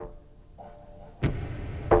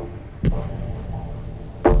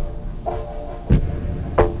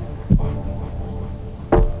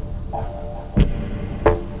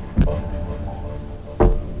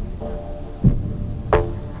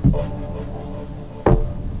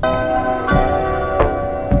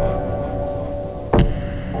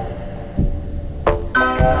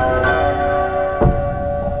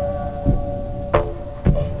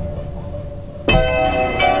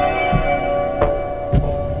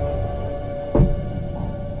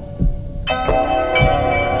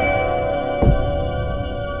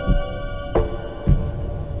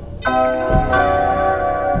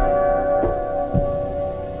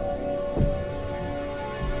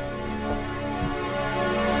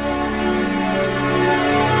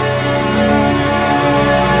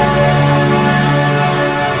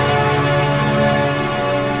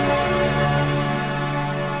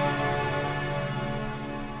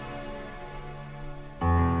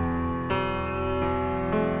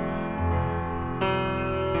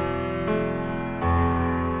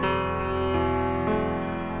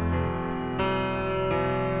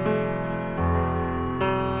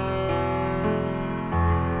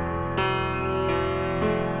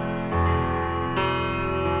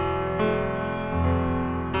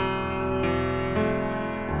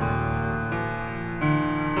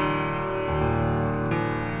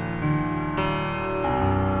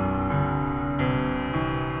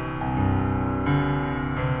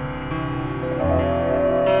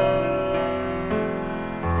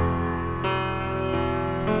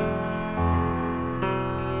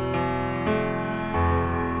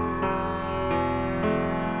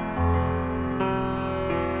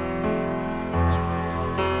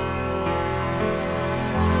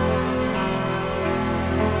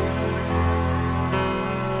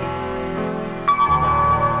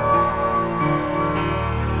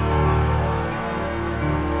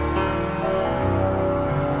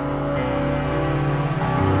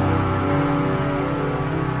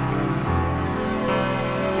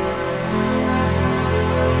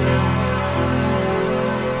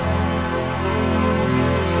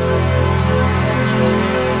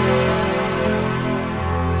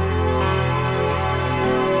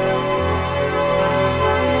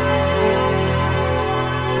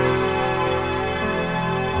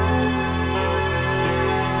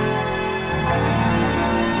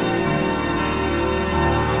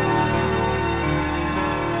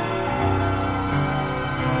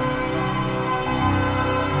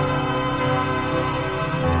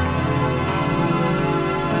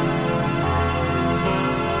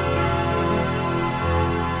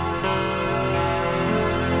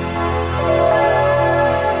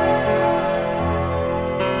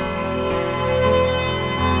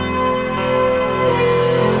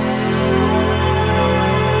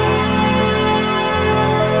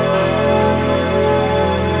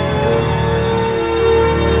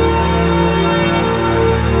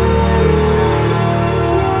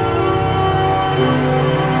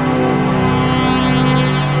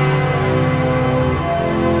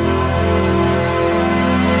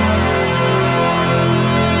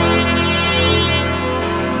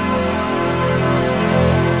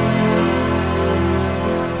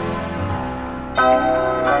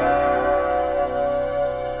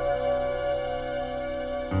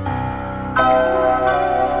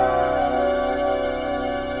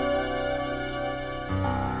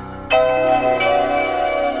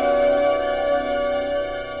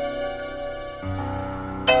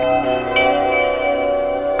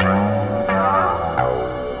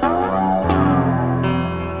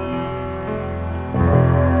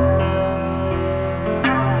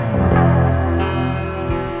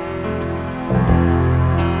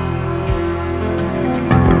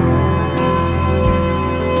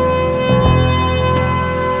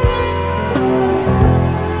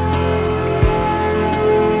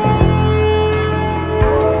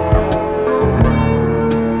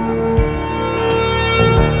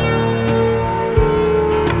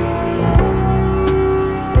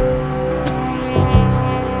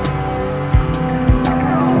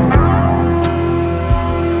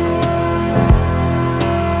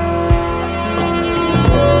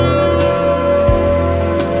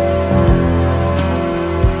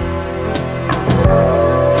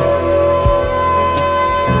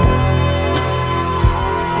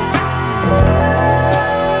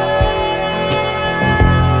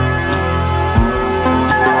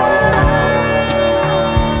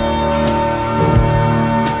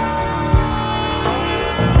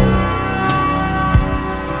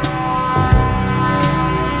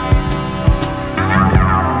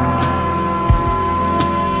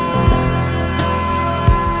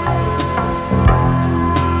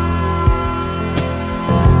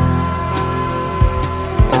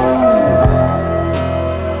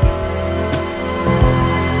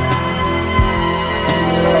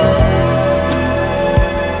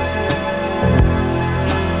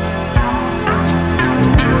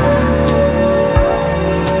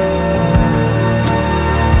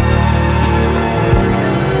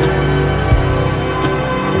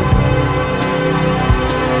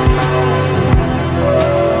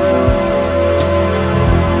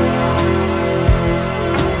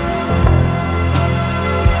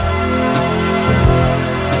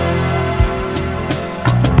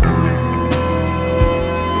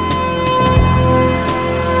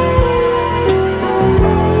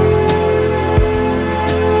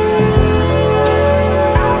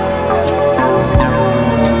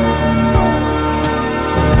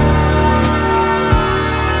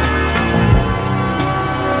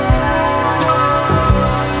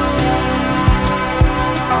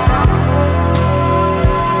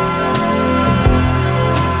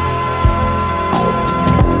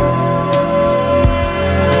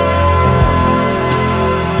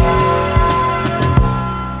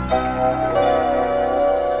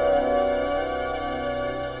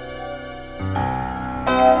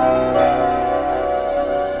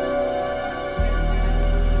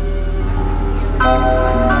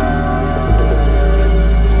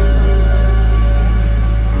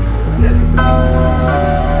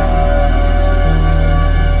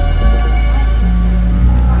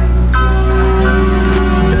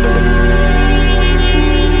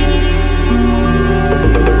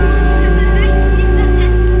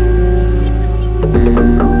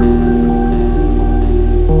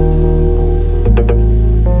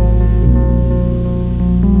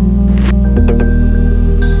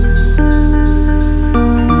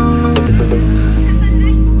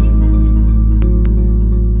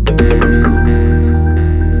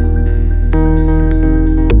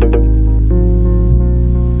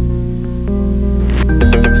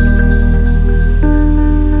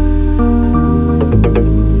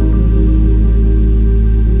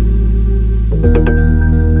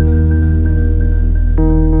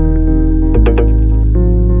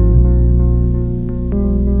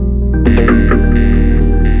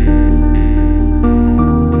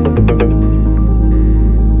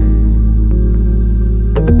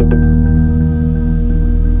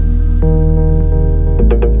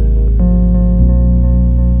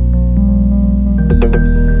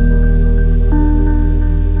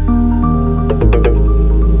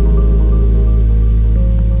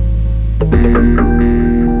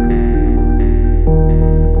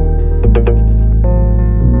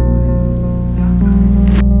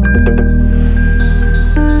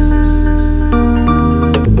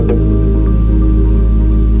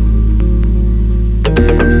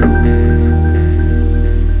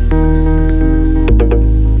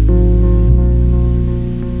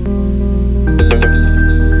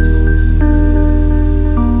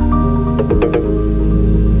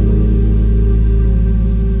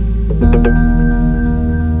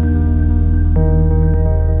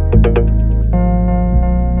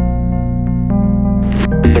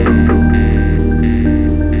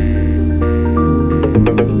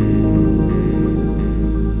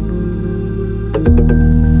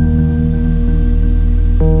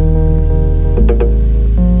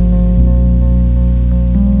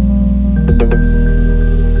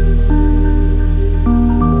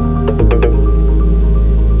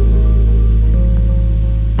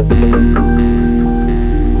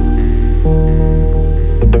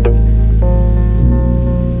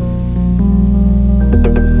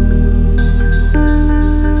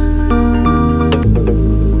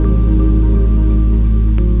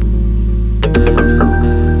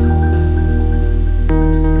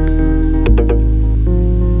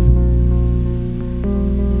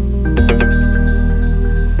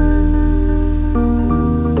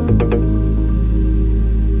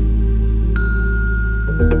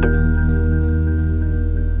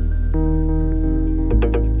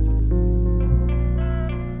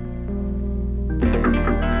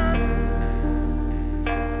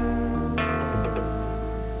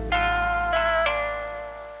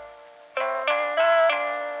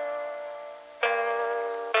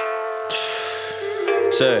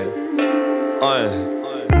Check.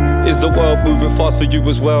 Is the world moving fast for you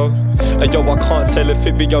as well? And yo, I can't tell if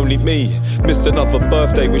it be only me. Missed another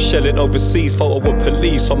birthday with shelling overseas. Photo of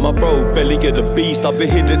police on my road, belly of the beast. I've been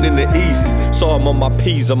hidden in the east, so I'm on my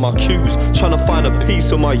P's and my Q's, trying to find a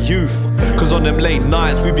piece of my youth. Cause on them late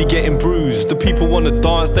nights we be getting bruised. The people wanna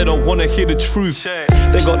dance, they don't wanna hear the truth.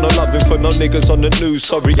 They got no loving for no niggas on the news.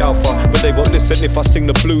 Sorry Alpha, but they won't listen if I sing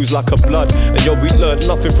the blues like a blood. And yo, we learned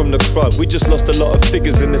nothing from the crud. We just lost a lot of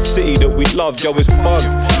figures in the city that we love. Yo, it's bugged,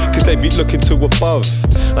 cause they be looking to above.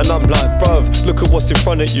 And I'm like, bruv, look at what's in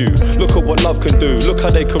front of you. Look at what love can do. Look how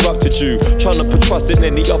they corrupted you, trying to put trust in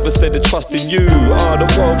any other instead of trusting you.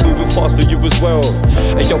 The world moving fast for you as well.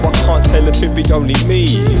 And yo, I can't tell if it be only me.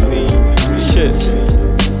 Shit.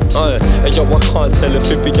 And yo, I can't tell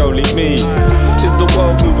if it be only me. Is the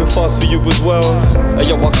world moving fast for you as well? And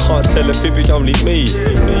yo, I can't tell if it be only me.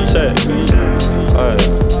 Check.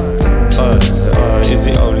 Is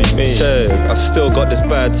it only me? Check. I still got this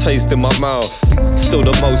bad taste in my mouth. Still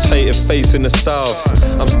the most hated face in the south.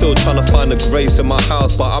 I'm still trying to find the grace in my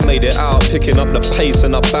house, but I made it out, picking up the pace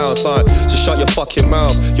and I bounce. So shut your fucking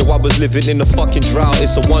mouth. Yo, I was living in a fucking drought.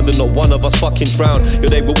 It's a wonder not one of us fucking drowned. Yo,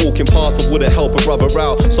 they were walking past but wouldn't help a brother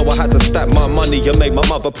out. So I had to stack my money and make my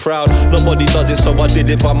mother proud. Nobody does it, so I did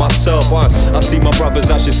it by myself. I see my brothers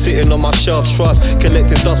actually sitting on my shelf. Trust,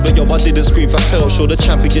 collecting dust, but yo, I didn't scream for help. Sure, the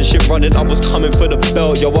championship running, I was coming for the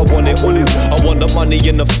belt. Yo, I want it all. I want the money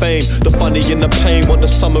and the fame, the funny and the pain. Want the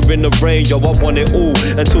summer in the rain. Yo, I want it all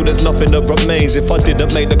until there's nothing that remains. If I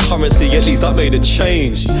didn't make the currency, at least I made a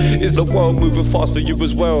change. Is the world moving fast for you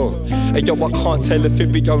as well? And yo, I can't tell if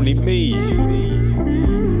it be only me.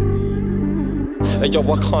 And yo,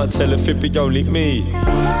 I can't tell if it be only me.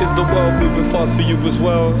 Is the world moving fast for you as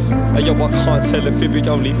well? And yo, I can't tell if it be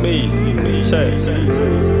only me. Check.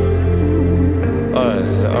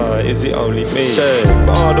 Is it only me? Check.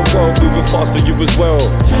 The world moving fast for you as well.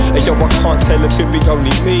 And yo, I can't tell if it be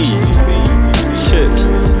only me. Shit.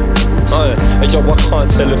 And yo, I can't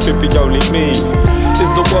tell if it be only me.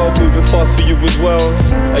 Is the world moving fast for you as well?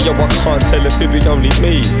 And yo, I can't tell if it be only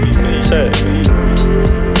me. Check.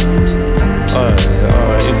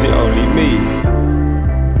 Is it only me?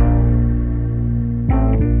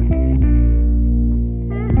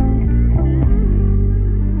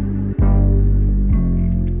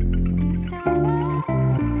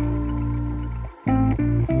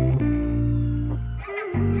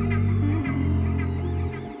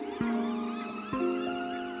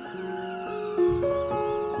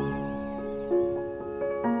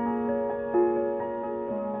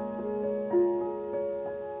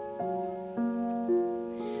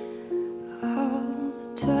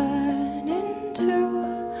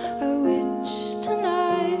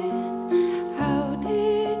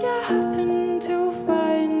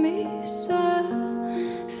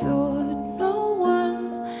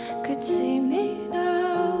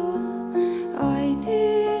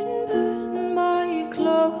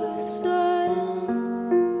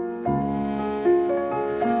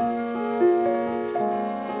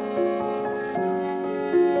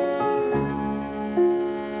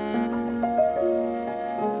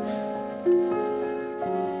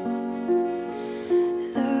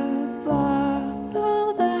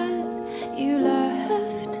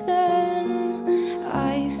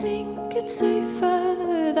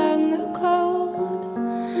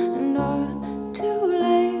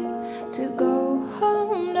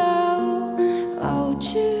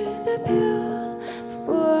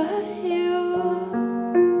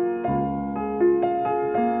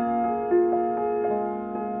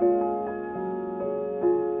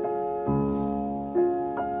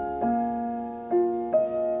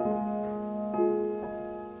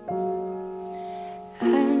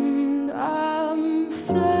 And I'm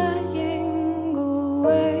flying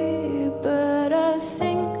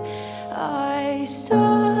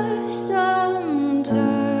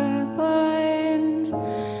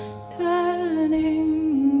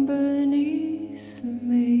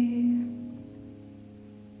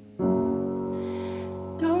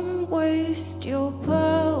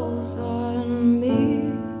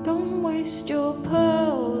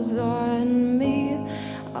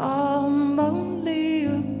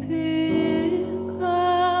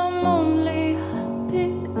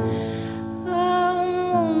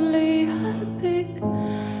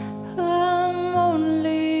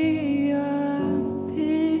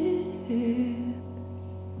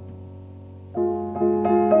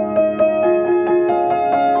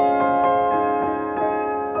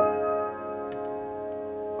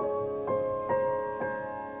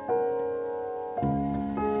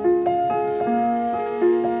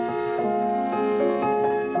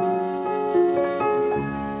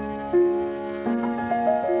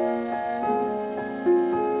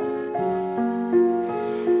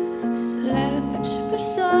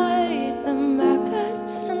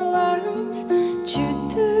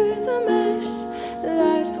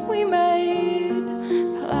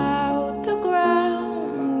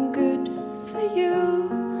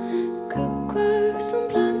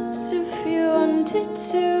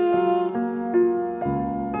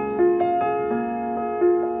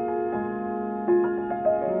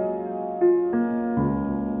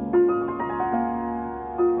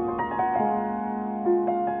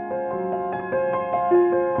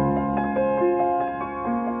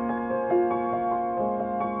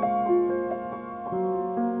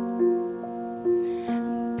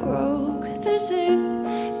the zip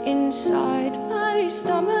inside my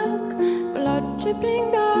stomach, blood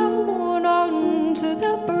dripping down onto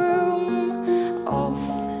the broom, off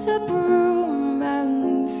the broom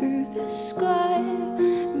and through the sky,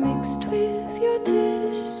 mixed with your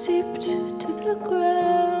tears seeped to the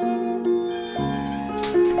ground.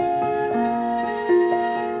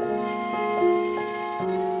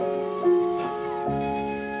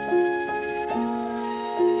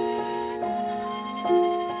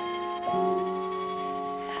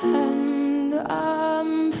 And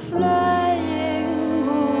I'm flying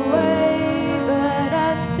away, but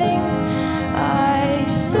I think I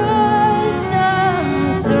saw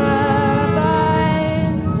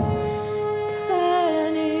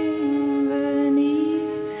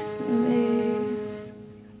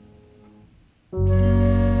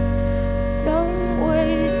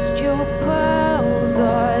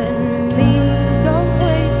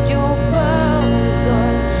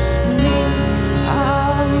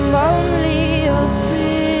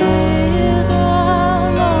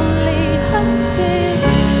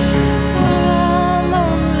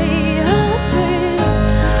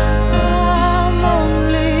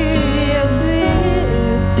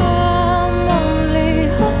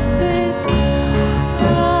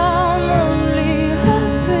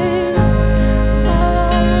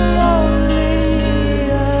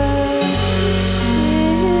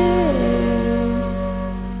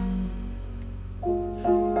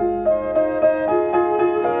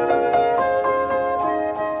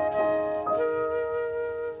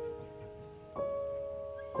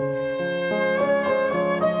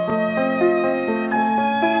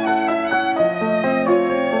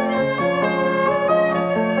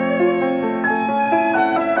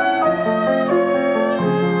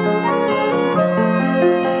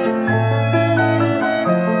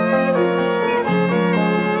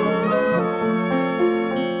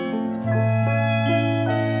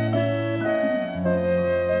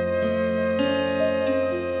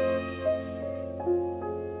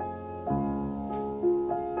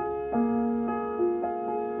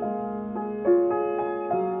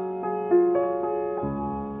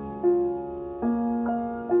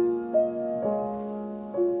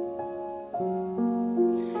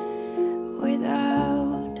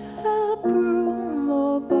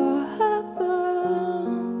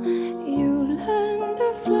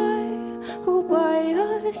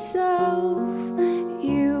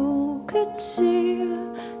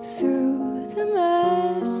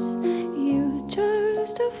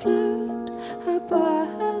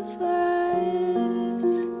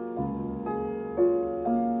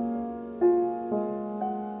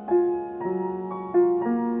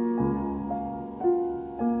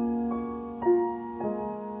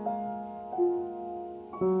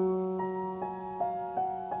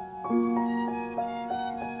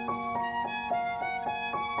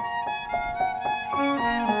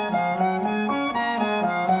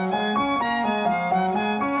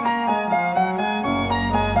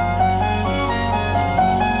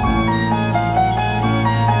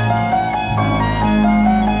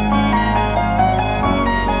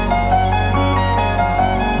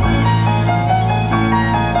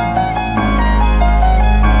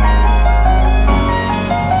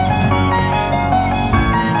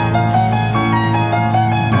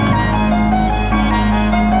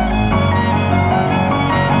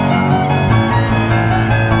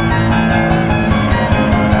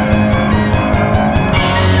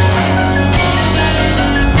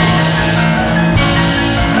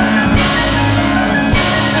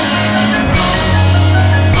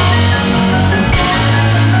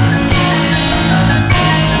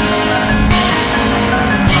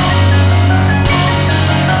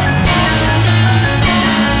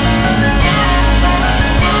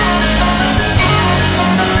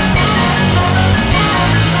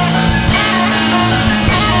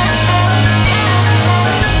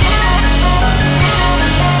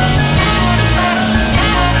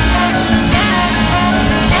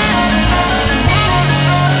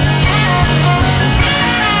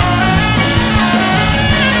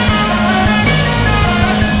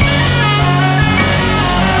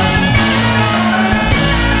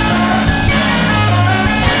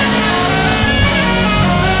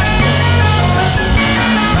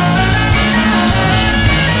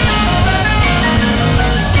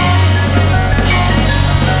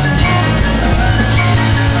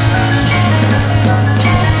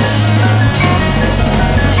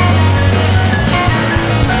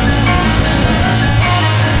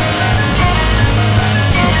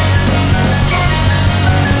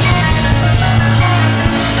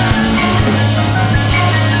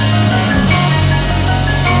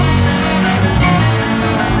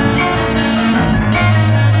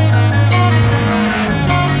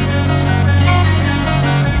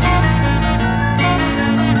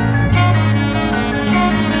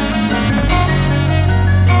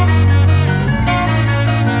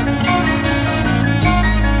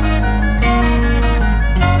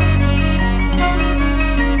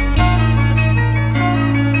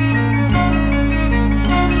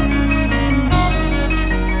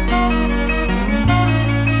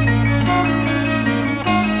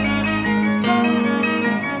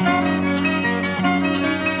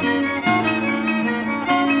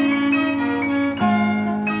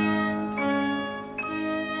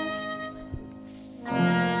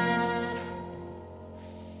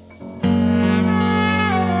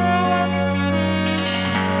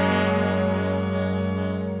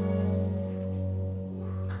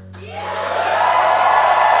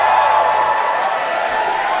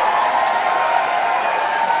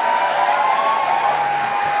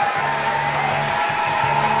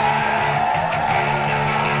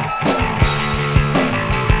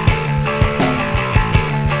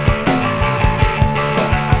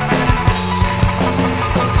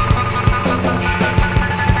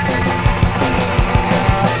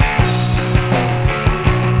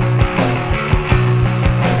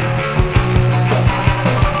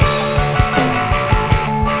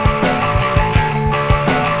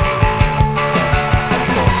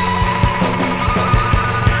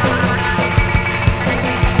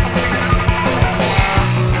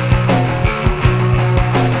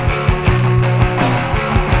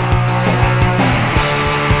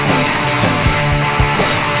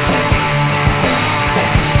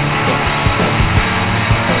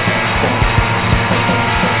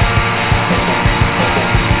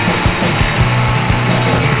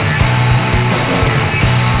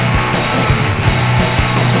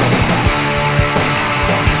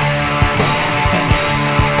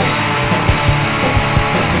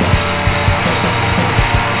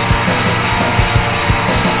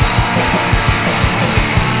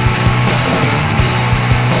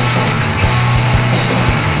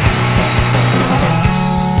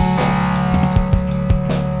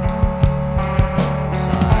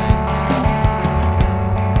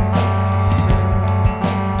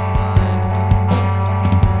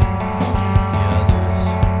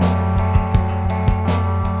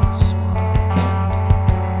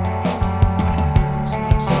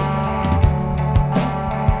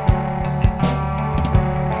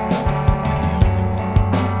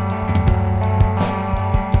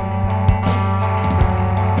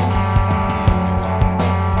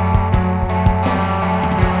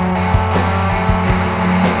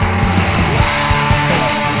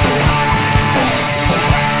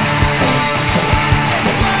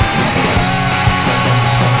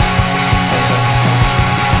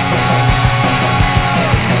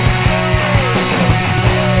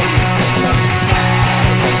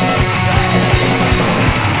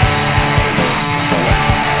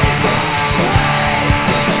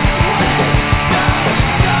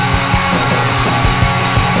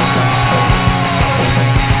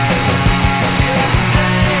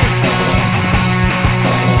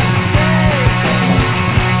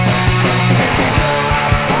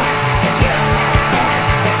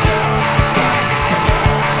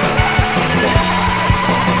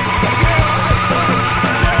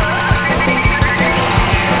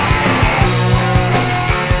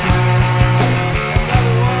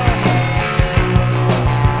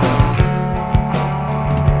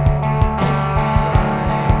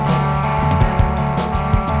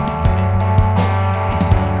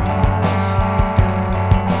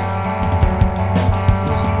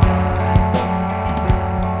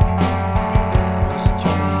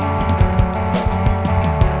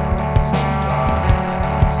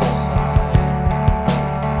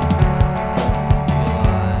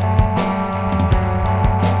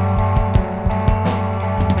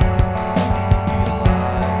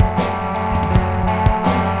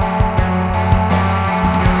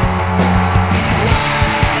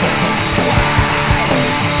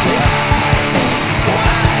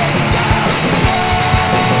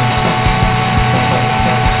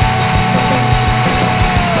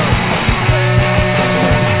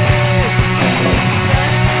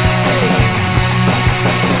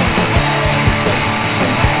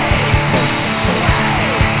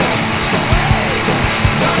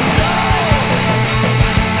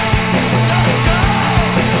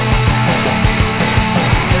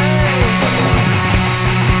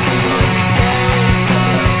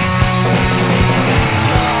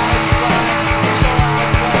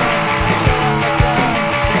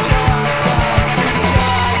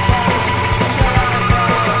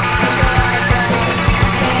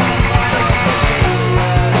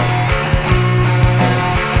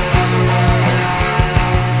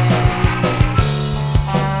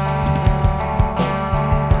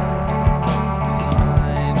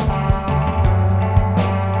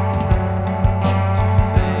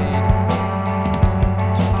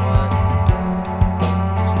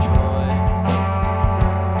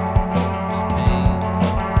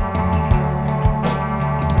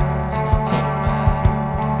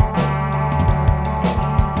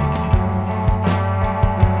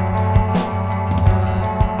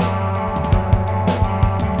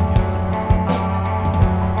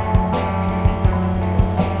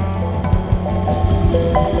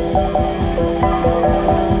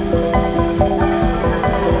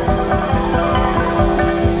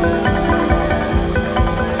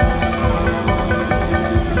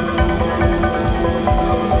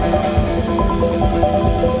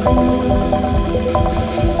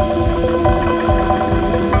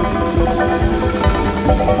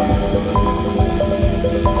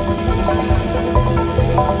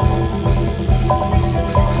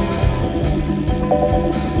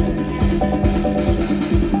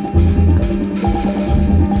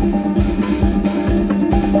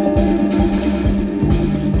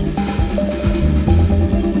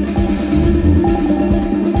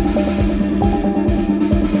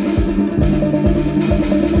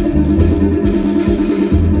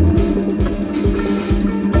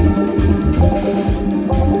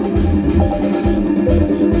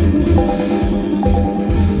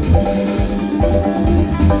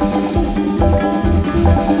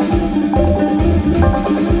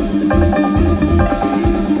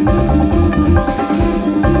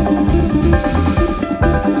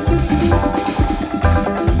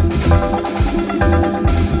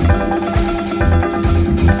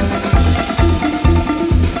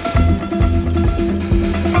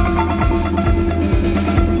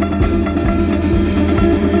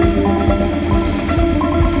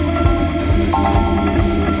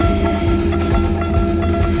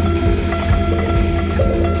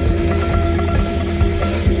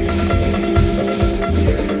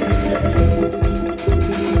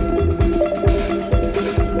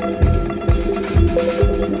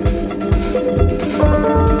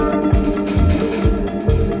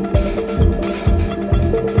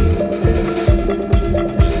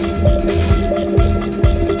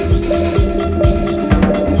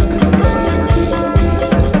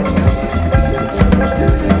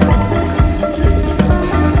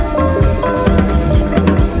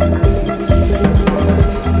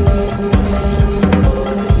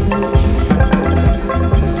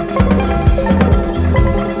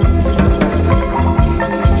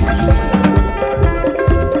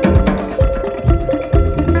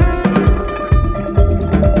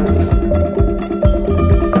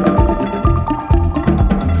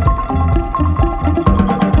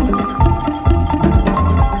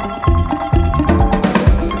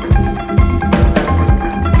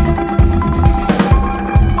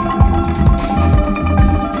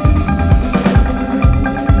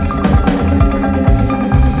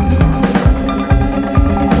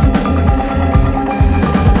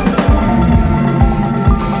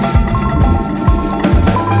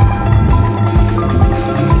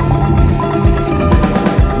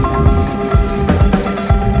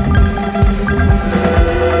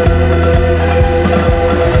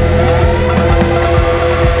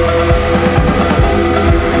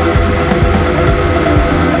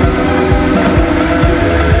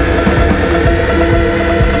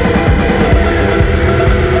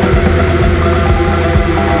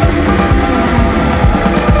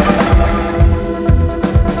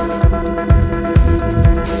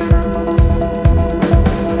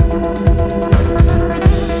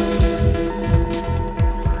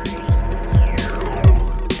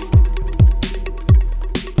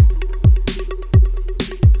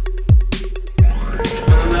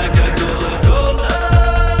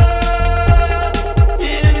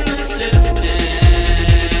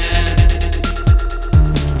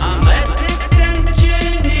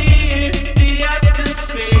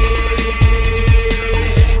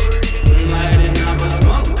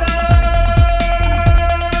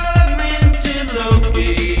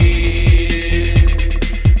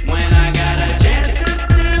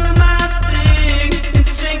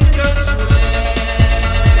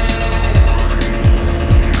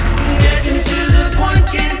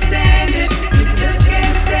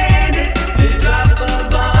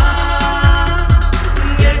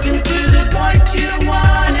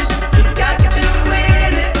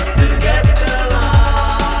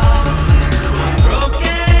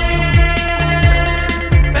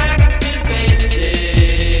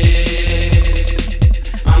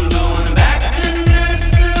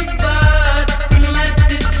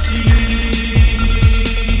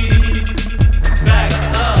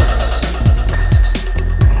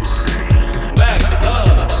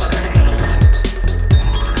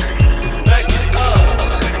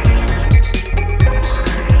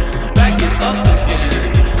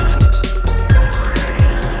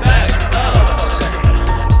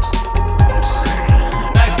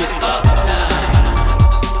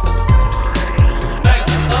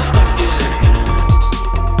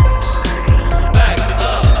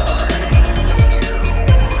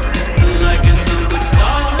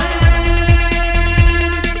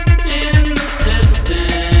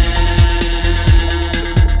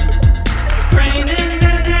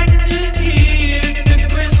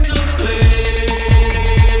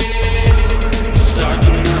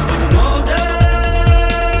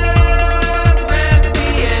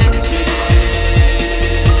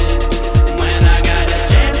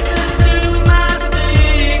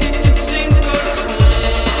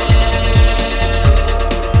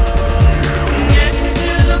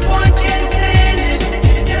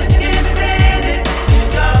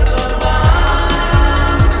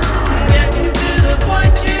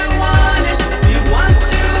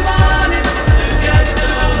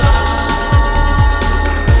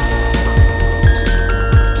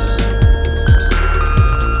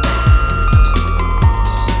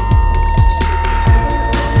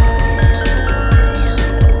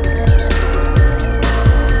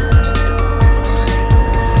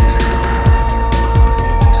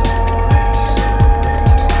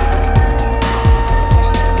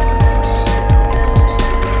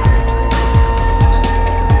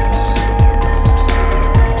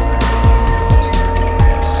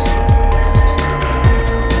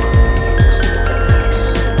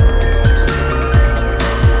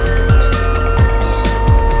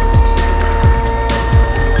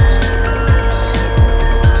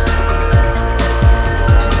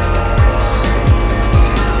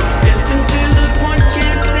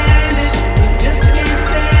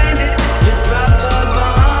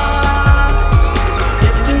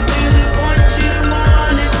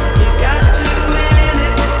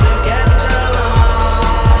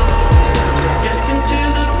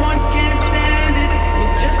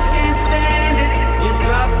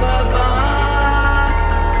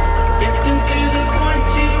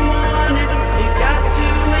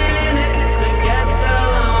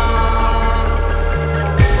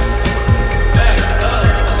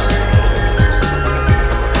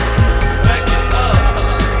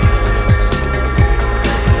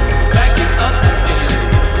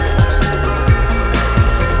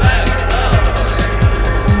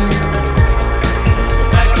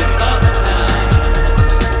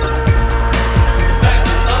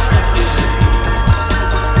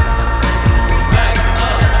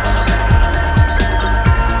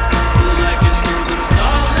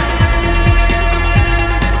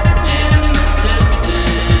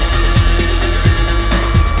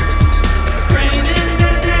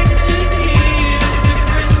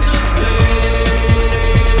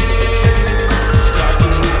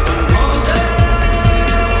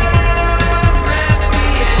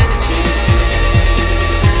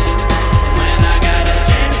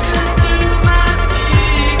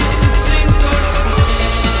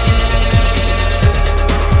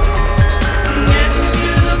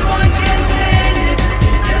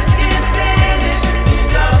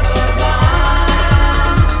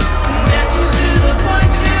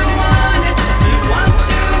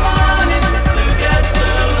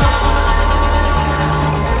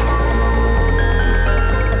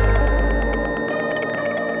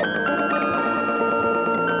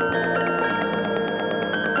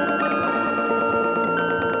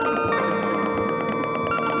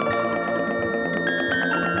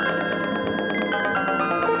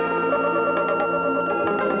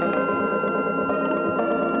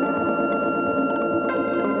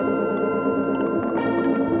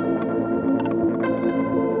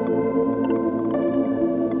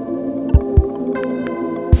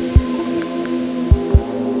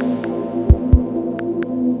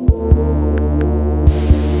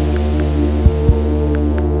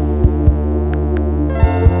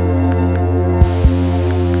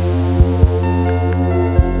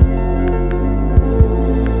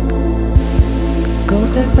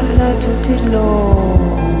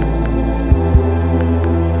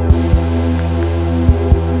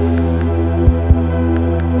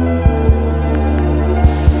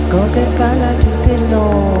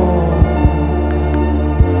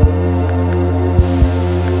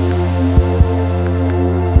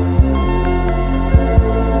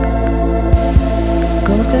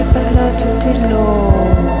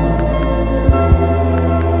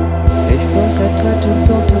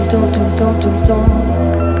temps.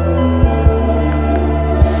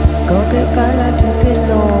 Quand t'es pas là, tout est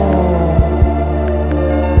lent.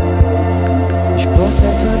 Je pense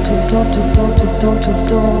à toi tout le temps, tout le temps, tout le temps, tout le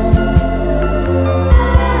temps.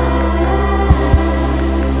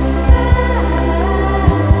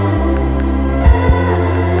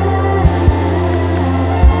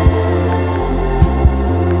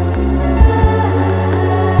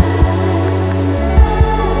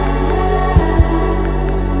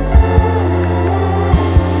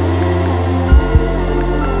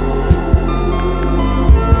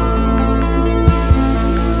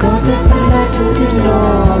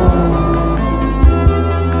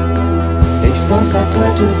 Et je pense à toi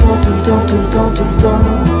tout le temps, tout le temps, tout le temps, tout le temps.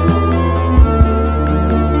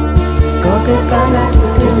 Quand t'es pas là,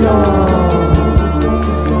 tout est lent.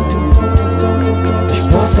 Je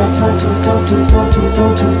pense à toi tout le temps, tout le temps, tout le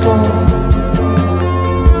temps, tout le temps.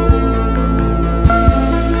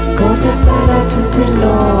 Quand t'es pas là, tout est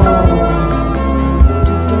lent.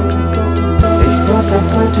 Et je pense à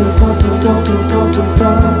toi tout le temps, tout le temps, tout le temps, tout le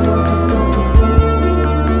temps.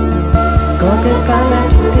 Quand t'es pas là,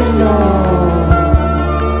 tout est lent.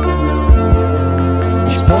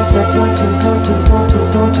 Je pense à toi tout le temps, tout le temps, tout le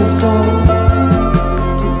temps, tout le temps.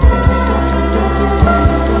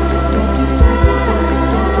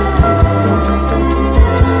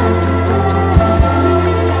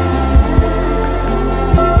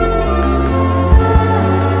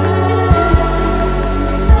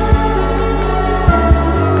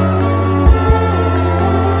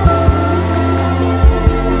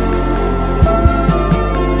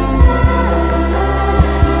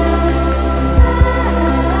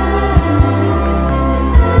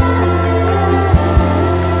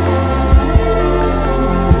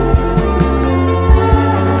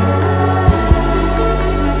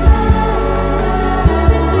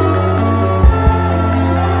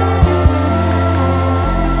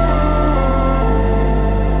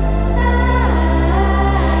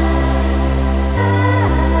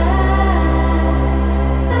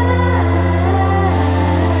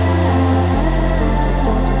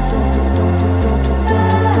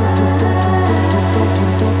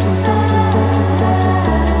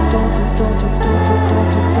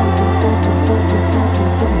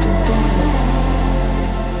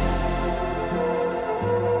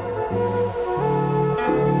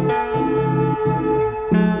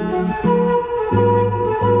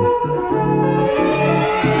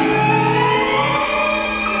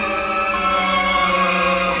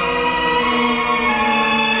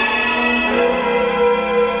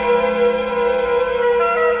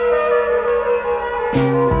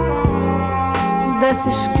 Dessa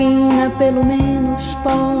esquina pelo menos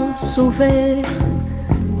posso ver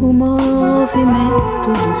o movimento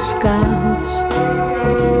dos carros.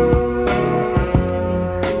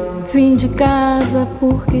 Vim de casa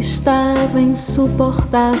porque estava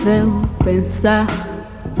insuportável pensar.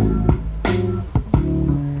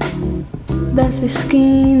 Dessa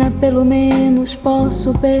esquina pelo menos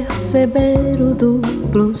posso perceber o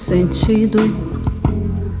duplo sentido.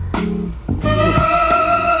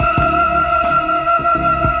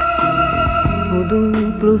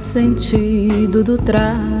 Duplo sentido do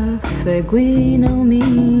tráfego e não me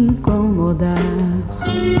incomodar.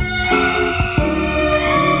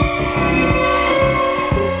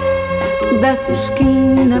 Dessa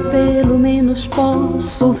esquina pelo menos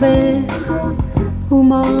posso ver o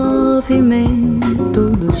movimento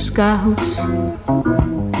dos carros.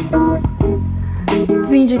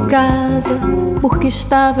 Vim de casa porque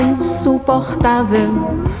estava insuportável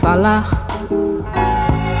falar.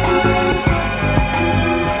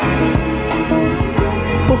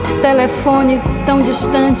 Por telefone tão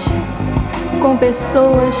distante, com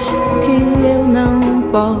pessoas que eu não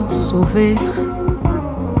posso ver.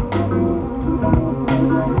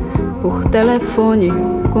 Por telefone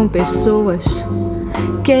com pessoas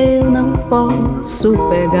que eu não posso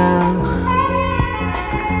pegar.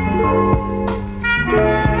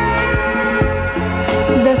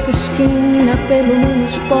 Dessa esquina pelo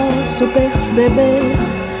menos posso perceber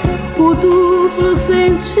o duplo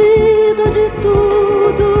sentido de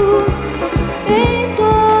tudo, em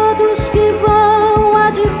todos que vão a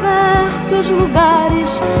diversos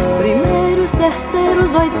lugares, primeiros,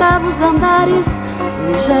 terceiros, oitavos andares,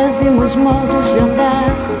 20º modos de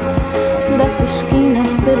andar. Dessa esquina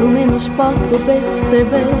pelo menos posso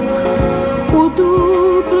perceber o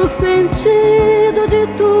duplo sentido de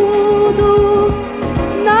tudo,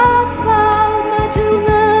 na falta de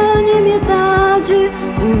unanimidade.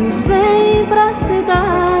 Uns vêm pra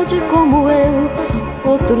cidade como eu,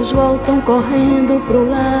 outros voltam correndo pro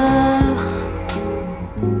lar.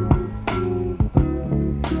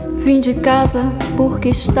 Vim de casa porque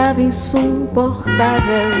estava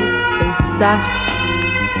insuportável pensar.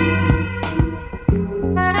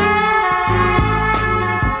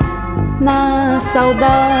 Na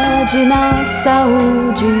saudade, na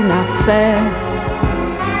saúde, na fé.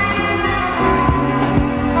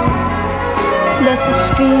 Dessa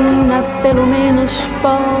esquina pelo menos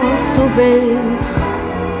posso ver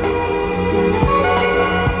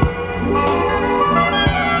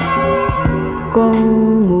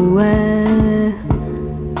como é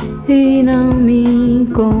e não me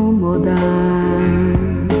incomodar.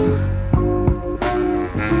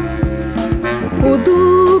 O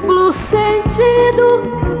duplo sentido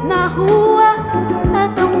na rua é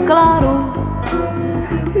tão claro,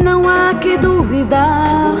 não há que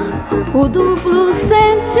duvidar. O duplo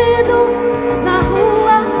sentido na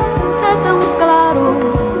rua é tão claro,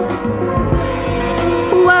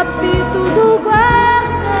 o apito do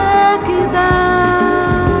guarda que dá.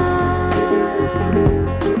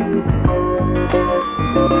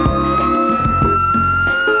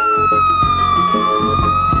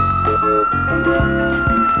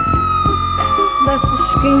 Dessa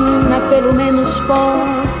esquina pelo menos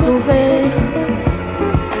posso ver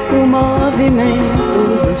o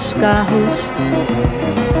movimento dos carros.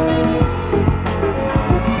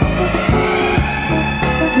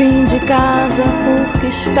 Vim de casa porque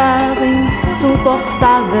estava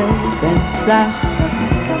insuportável pensar.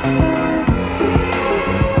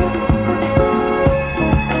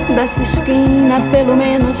 Dessa esquina pelo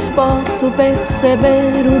menos posso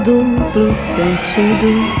perceber o duplo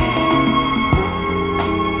sentido.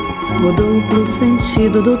 O duplo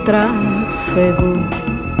sentido do tráfego.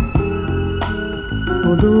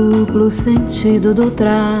 O duplo sentido do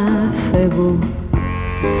tráfego.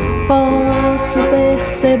 Posso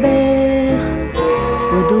perceber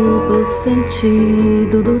o duplo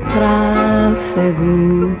sentido do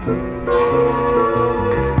tráfego.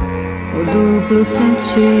 O duplo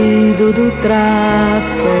sentido do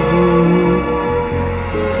tráfego.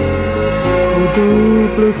 O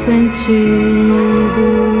duplo sentido.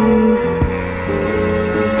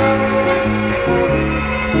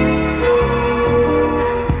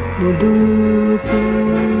 O duplo.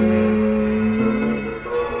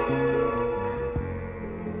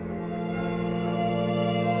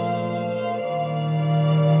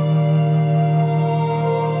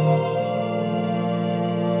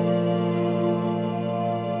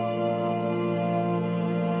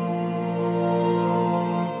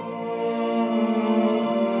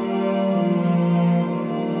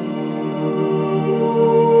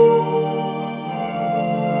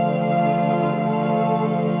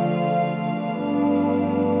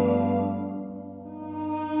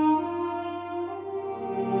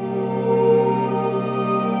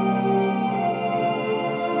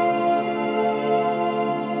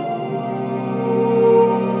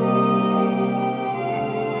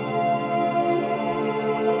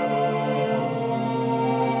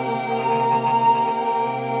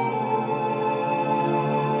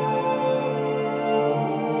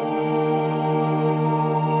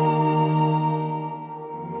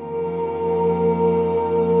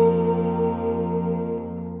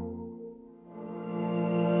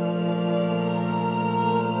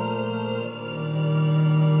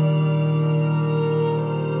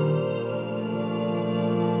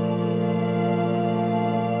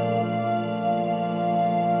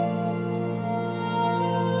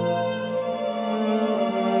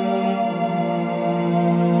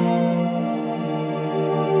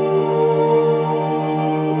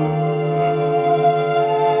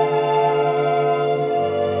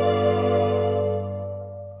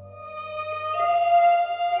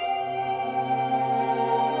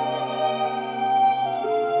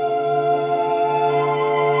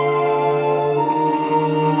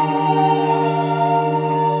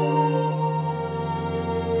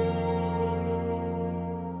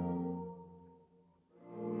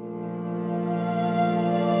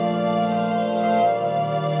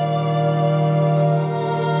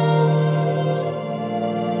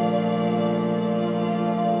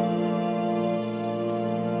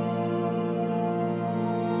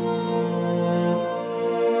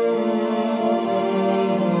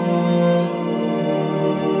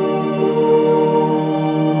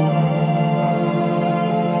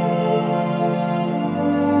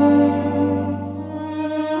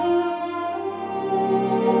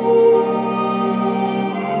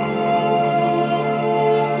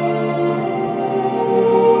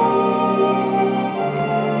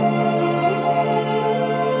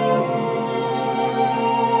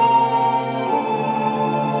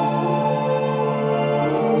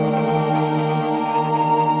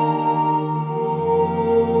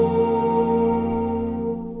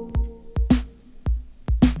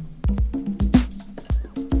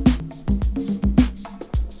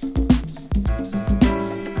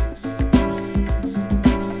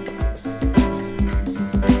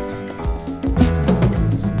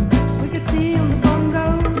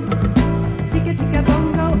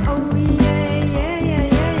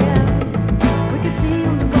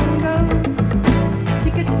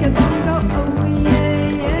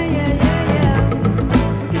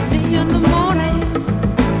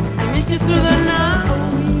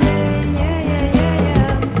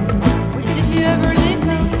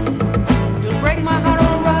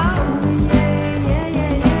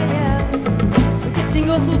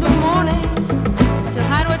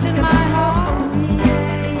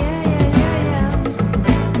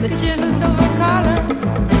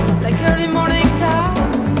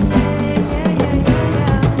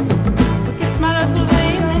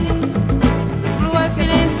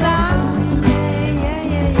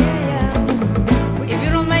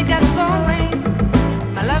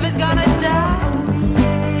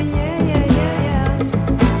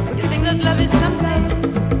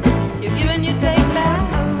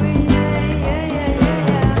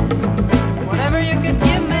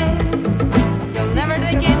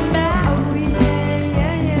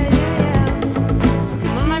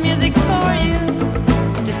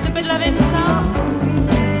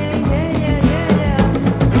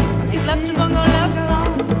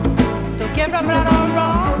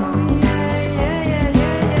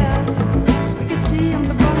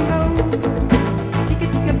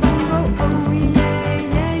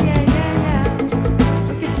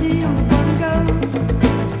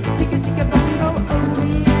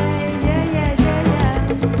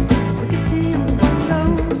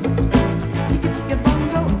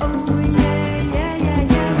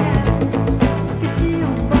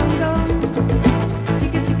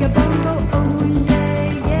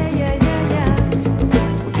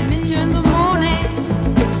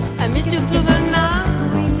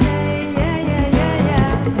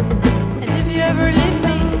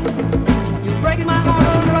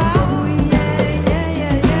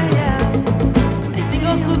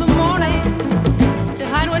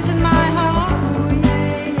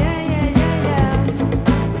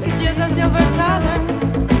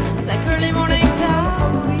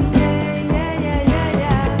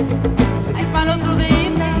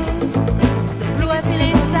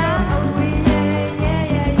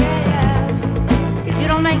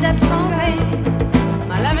 that phone ring.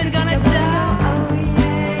 My love is gonna die. Oh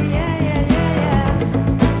yeah, yeah, yeah, yeah,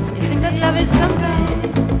 yeah. You think that love is something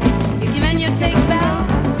you give and you take back.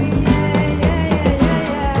 Oh yeah, yeah, yeah,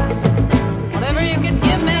 yeah, yeah. Whatever you could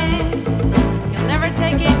give me, you'll never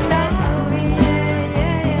take it back. Oh yeah,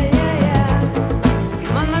 yeah, yeah, yeah, yeah.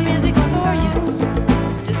 Come on, my music's for you.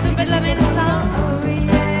 Just stupid loving song. Oh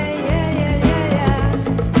yeah, yeah, yeah, yeah,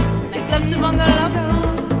 yeah. Make love to bongo love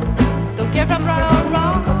song. Don't care if I'm right or wrong.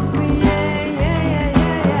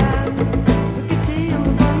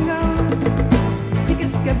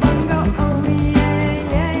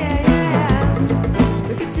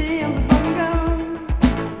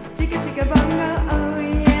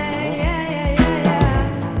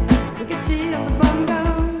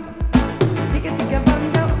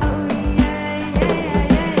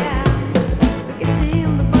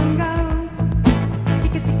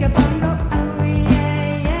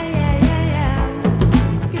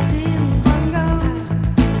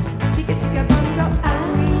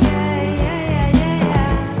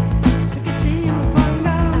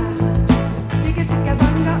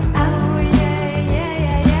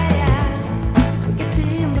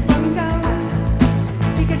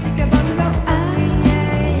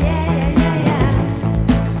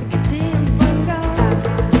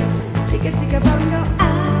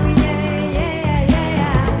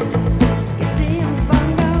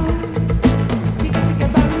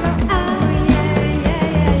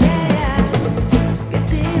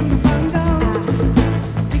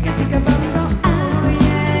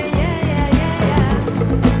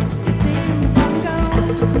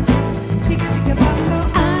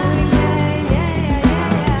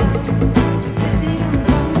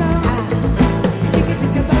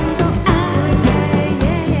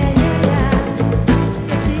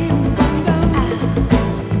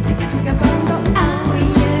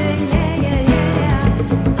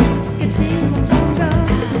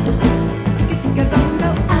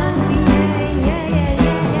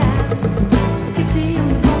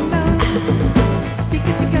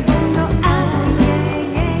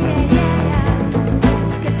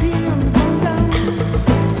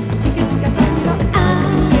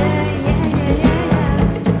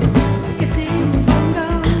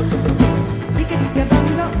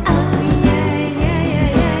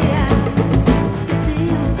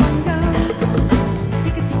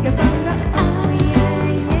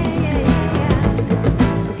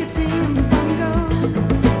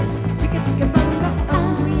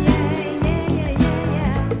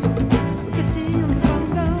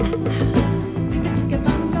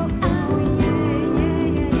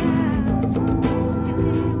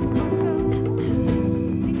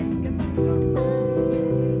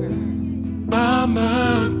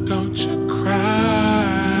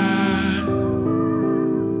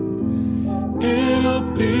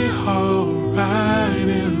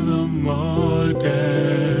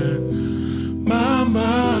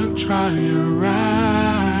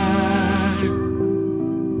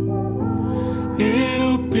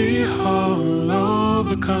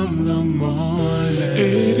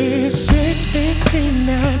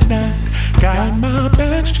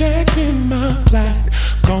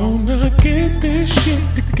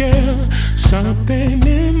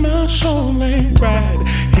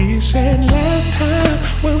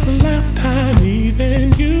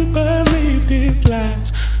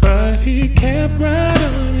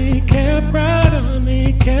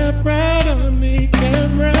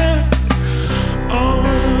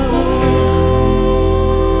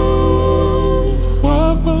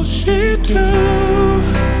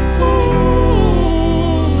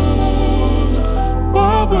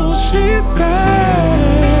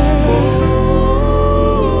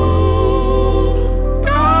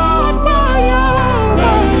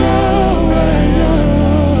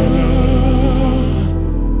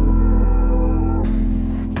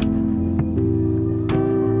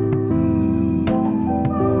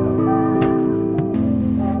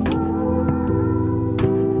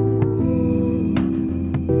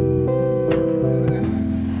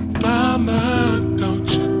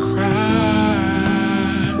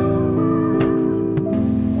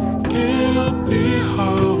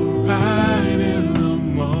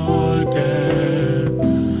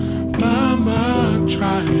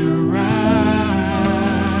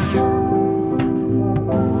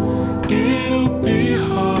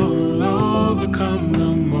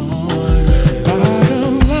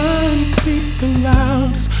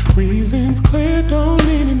 Reasons clear, don't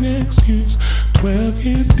need an excuse. 12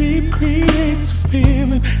 years deep creates a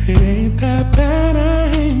feeling. It ain't that bad,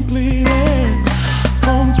 I ain't bleeding.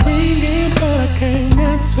 Phone's ringing, but I can't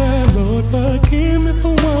answer. Lord, forgive me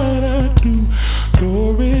for what I do.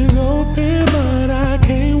 door is open, but I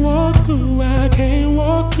can't walk through, I can't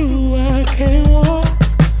walk through, I can't walk.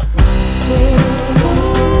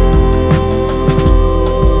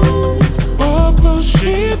 What will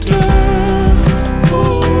she do?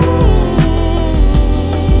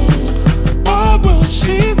 What will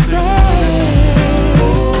she say?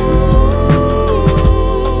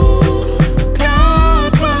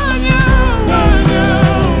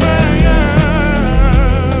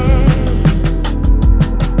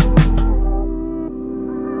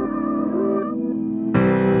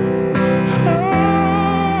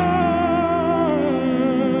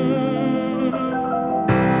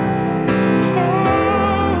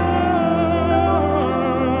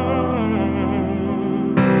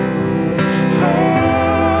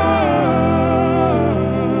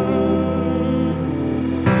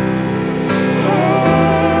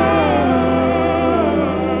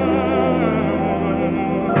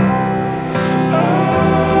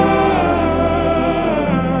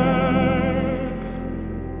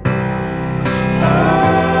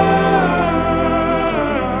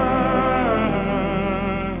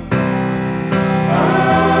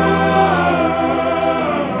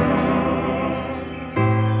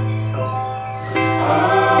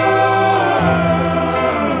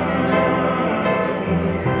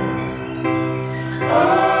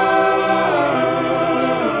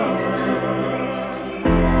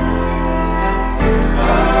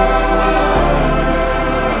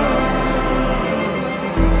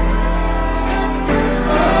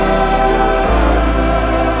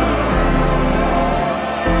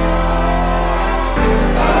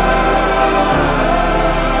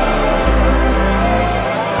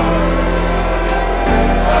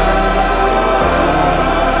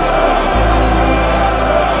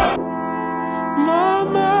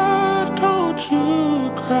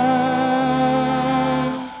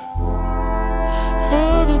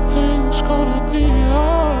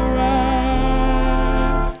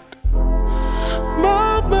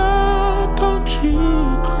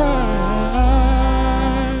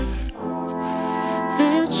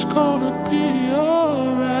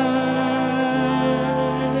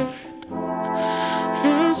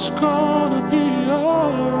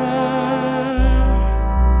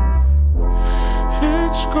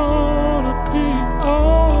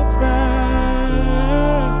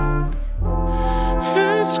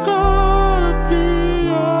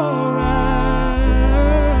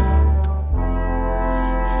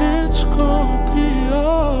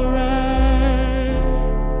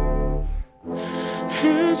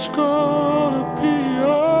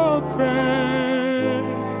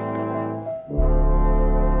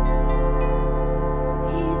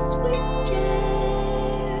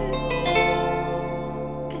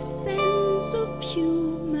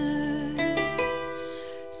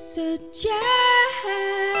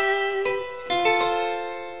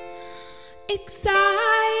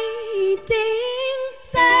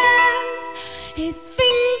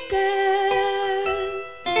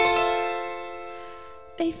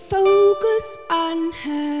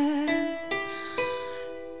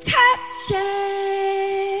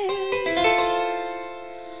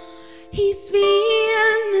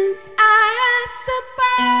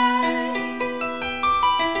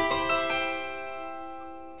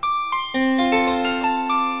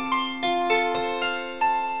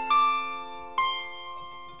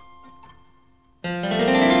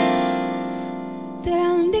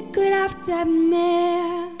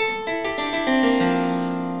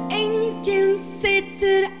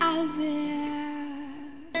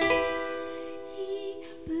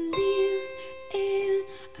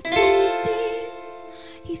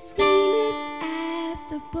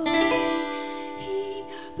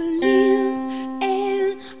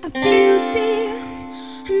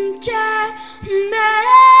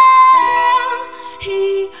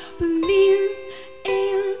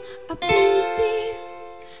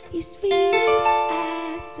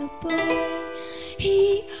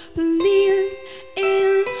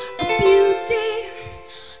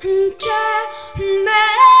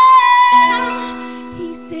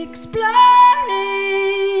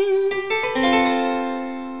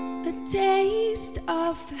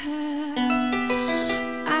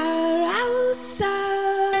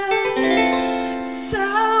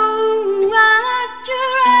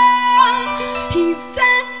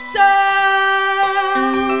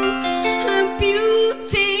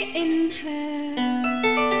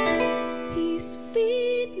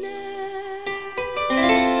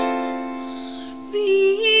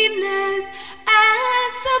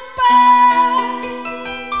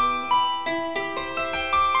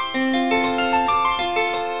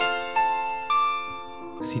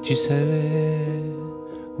 Si tu savais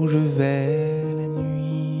où je vais la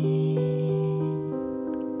nuit.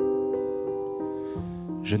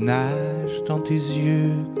 Je nage dans tes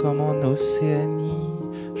yeux comme en Océanie.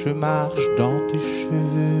 Je marche dans tes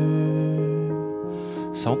cheveux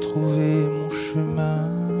sans trouver mon chemin.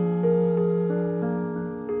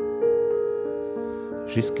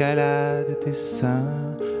 J'escalade tes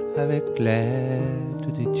seins avec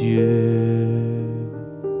l'aide des dieux.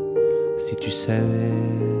 Si tu savais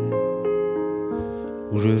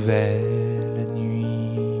où je vais la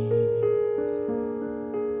nuit.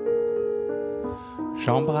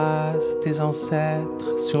 J'embrasse tes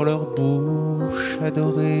ancêtres sur leur bouche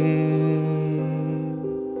adorée.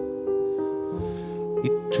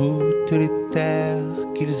 Et toutes les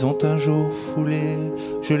terres qu'ils ont un jour foulées,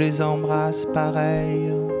 je les embrasse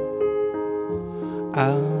pareil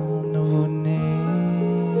à un nouveau-né.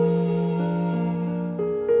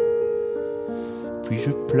 Puis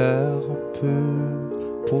je pleure un peu,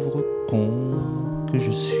 pauvre con que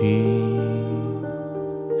je suis.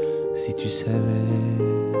 Si tu savais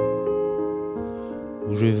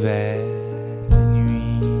où je vais la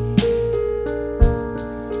nuit.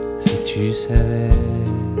 Si tu savais,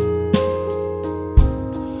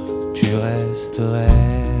 tu resterais,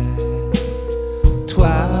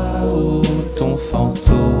 toi ou ton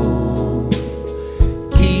fantôme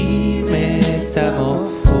qui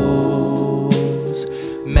métamorphose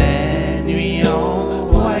mes nuits en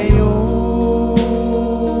royaume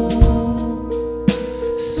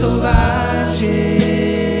sauvage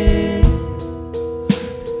et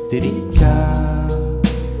délicat,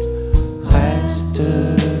 reste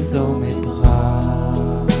dans mes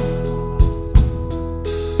bras.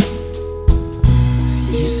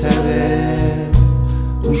 Si tu savais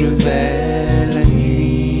où je vais la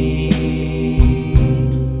nuit,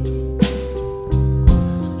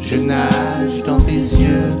 je nage dans tes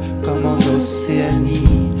yeux comme en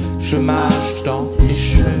Océanie. Je marche dans tes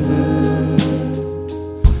cheveux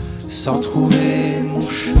sans trouver mon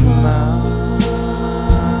chemin.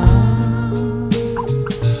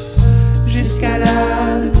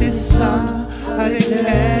 J'escalade tes seins avec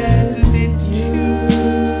l'aide des dieux.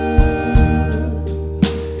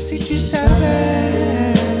 Si tu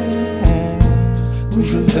savais où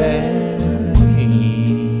je vais la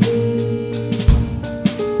nuit.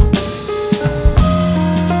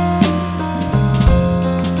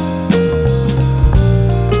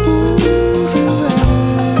 Où je vais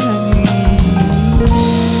la nuit.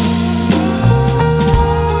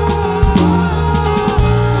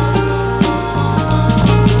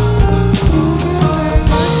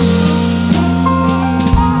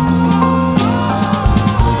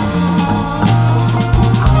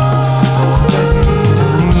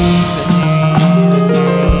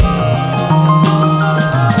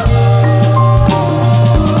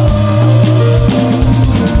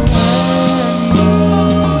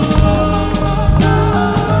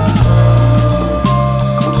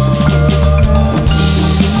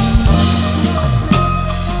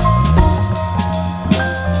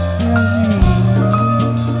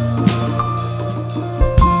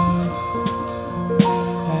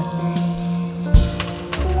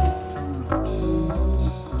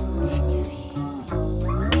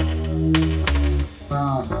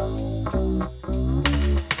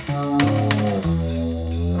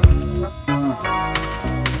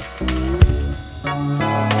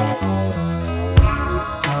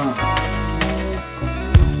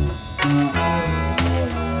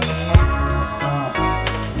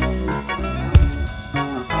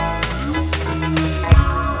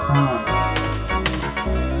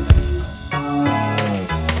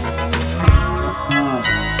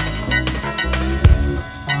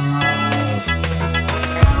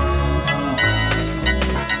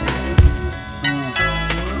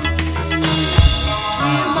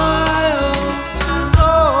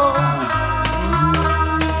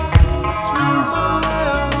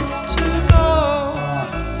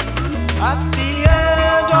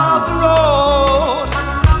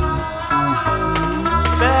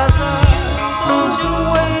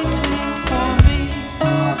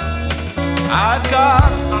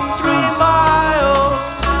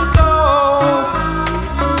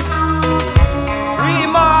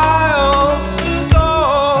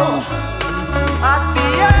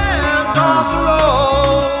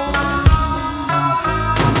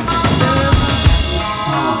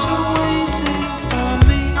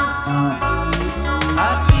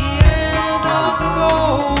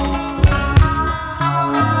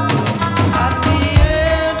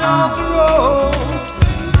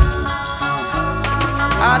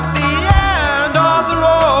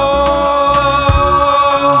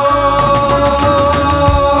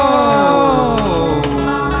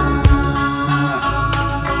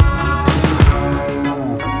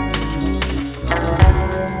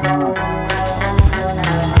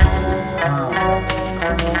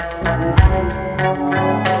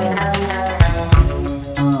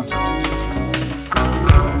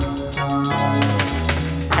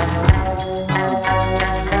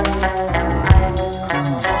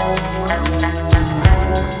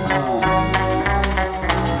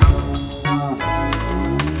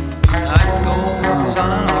 goes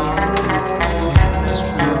on and on in this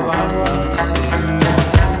real life fantasy,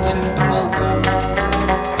 never to be still,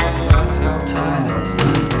 breath held tight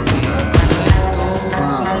inside me. It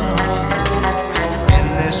goes on and on in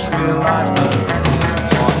this real life fantasy,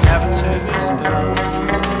 never to be still,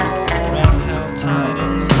 breath held tight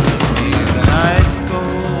inside me. The night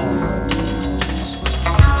goes on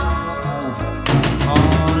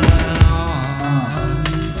and on.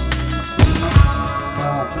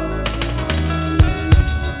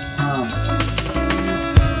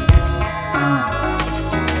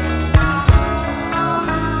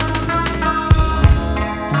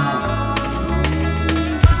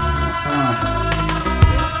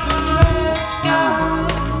 It's a red sky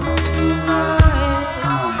tonight.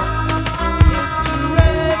 It's a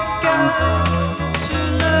red sky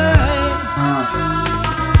tonight.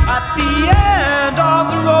 At the end of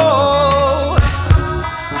the road,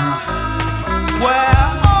 where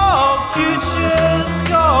all futures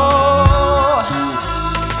go.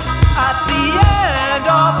 At the end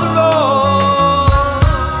of the road,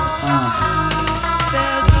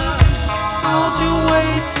 there's a soldier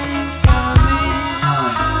waiting for me.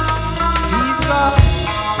 He's got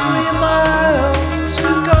 3 miles to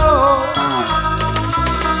go.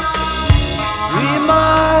 3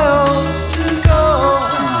 miles to go.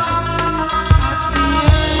 At the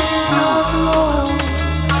end of the road.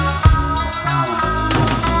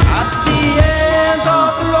 At the end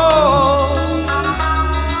of the road,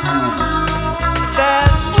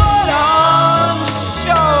 there's blood on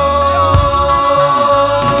show.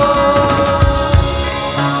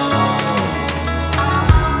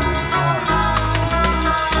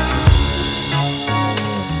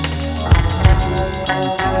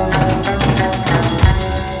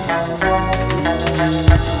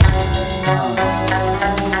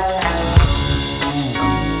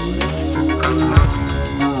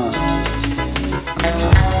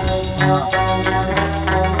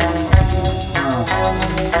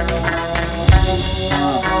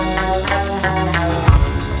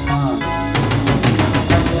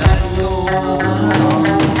 That goes on and on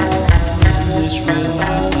in this real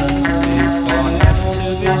life fantasy, forever to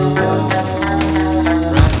be still,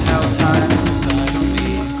 breath held tight inside of me.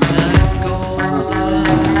 That goes on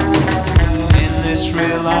and on in this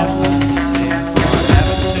real life fantasy,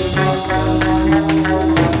 forever to be still,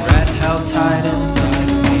 breath held tight inside of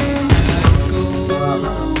me.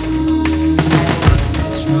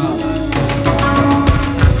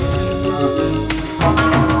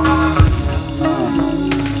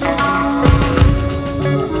 goes on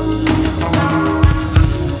and on in this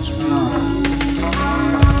real life fantasy,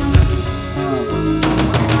 forever to be still,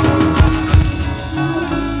 breath held tight inside.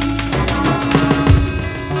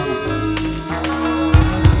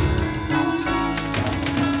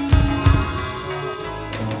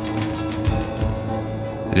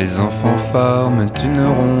 Les enfants forment une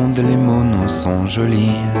ronde, les monos sont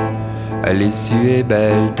jolis. Elle est suée,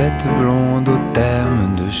 belle tête blonde au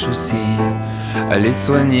terme de Choussy. Allez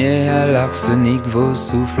soigner à l'arsenic vos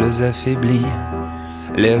souffles affaiblis.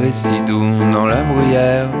 Les récits doux dans la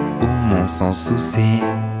bruyère au Mont Sans-Soucis.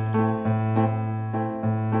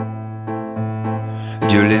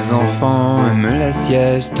 Dieu, les enfants aiment la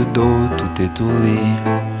sieste d'eau tout étourdi.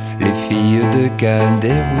 Les filles de Cannes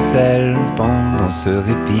et Roussel pendant ce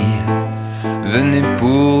répit. Venez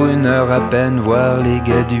pour 1 heure à peine voir les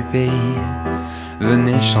gars du pays.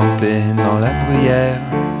 Venez chanter dans la bruyère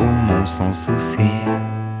au Mont Sans-Soucis.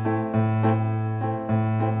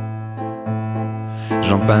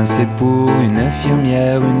 J'en pinçais pour une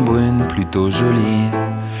infirmière, une brune plutôt jolie.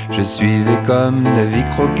 Je suivais comme Davy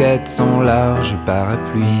Croquette son large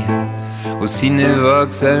parapluie. Au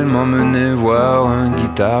cinévox, elle m'emmenait voir un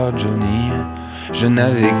guitare Johnny. Je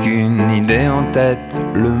n'avais qu'une idée en tête,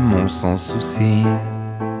 le Mont Sans-Soucis.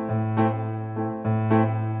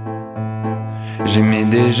 J'aimais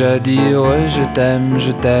déjà dire je t'aime,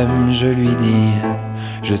 je lui dis.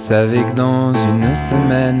 Je savais que dans 1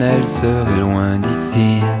 semaine elle serait loin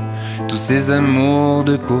d'ici. Tous ces amours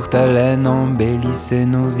de courte haleine embellissaient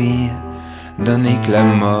nos vies d'un éclat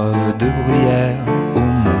mauve de bruyère au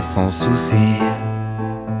Mont Sans-Soucis.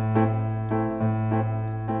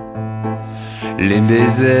 Les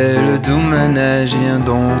baisers, le doux manège, viens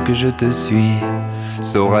donc je te suis.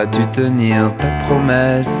 Sauras-tu tenir ta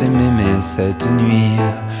promesse et m'aimer cette nuit?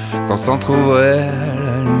 Quand s'entrouvraient à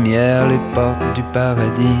la lumière les portes du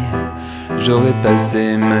paradis, j'aurais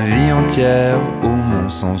passé ma vie entière au Mont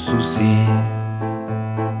Sans-Soucis.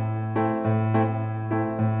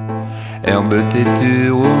 Herbe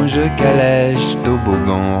têtue, rouge calèche,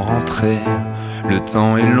 toboggan rentré. Le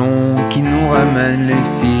temps est long qui nous ramène les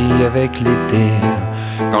filles avec l'été.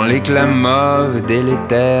 Quand l'éclat mauve et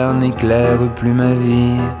délétère n'éclaire plus ma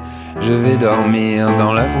vie, je vais dormir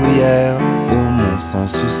dans la bruyère au Mont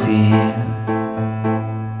Sans-Soucis.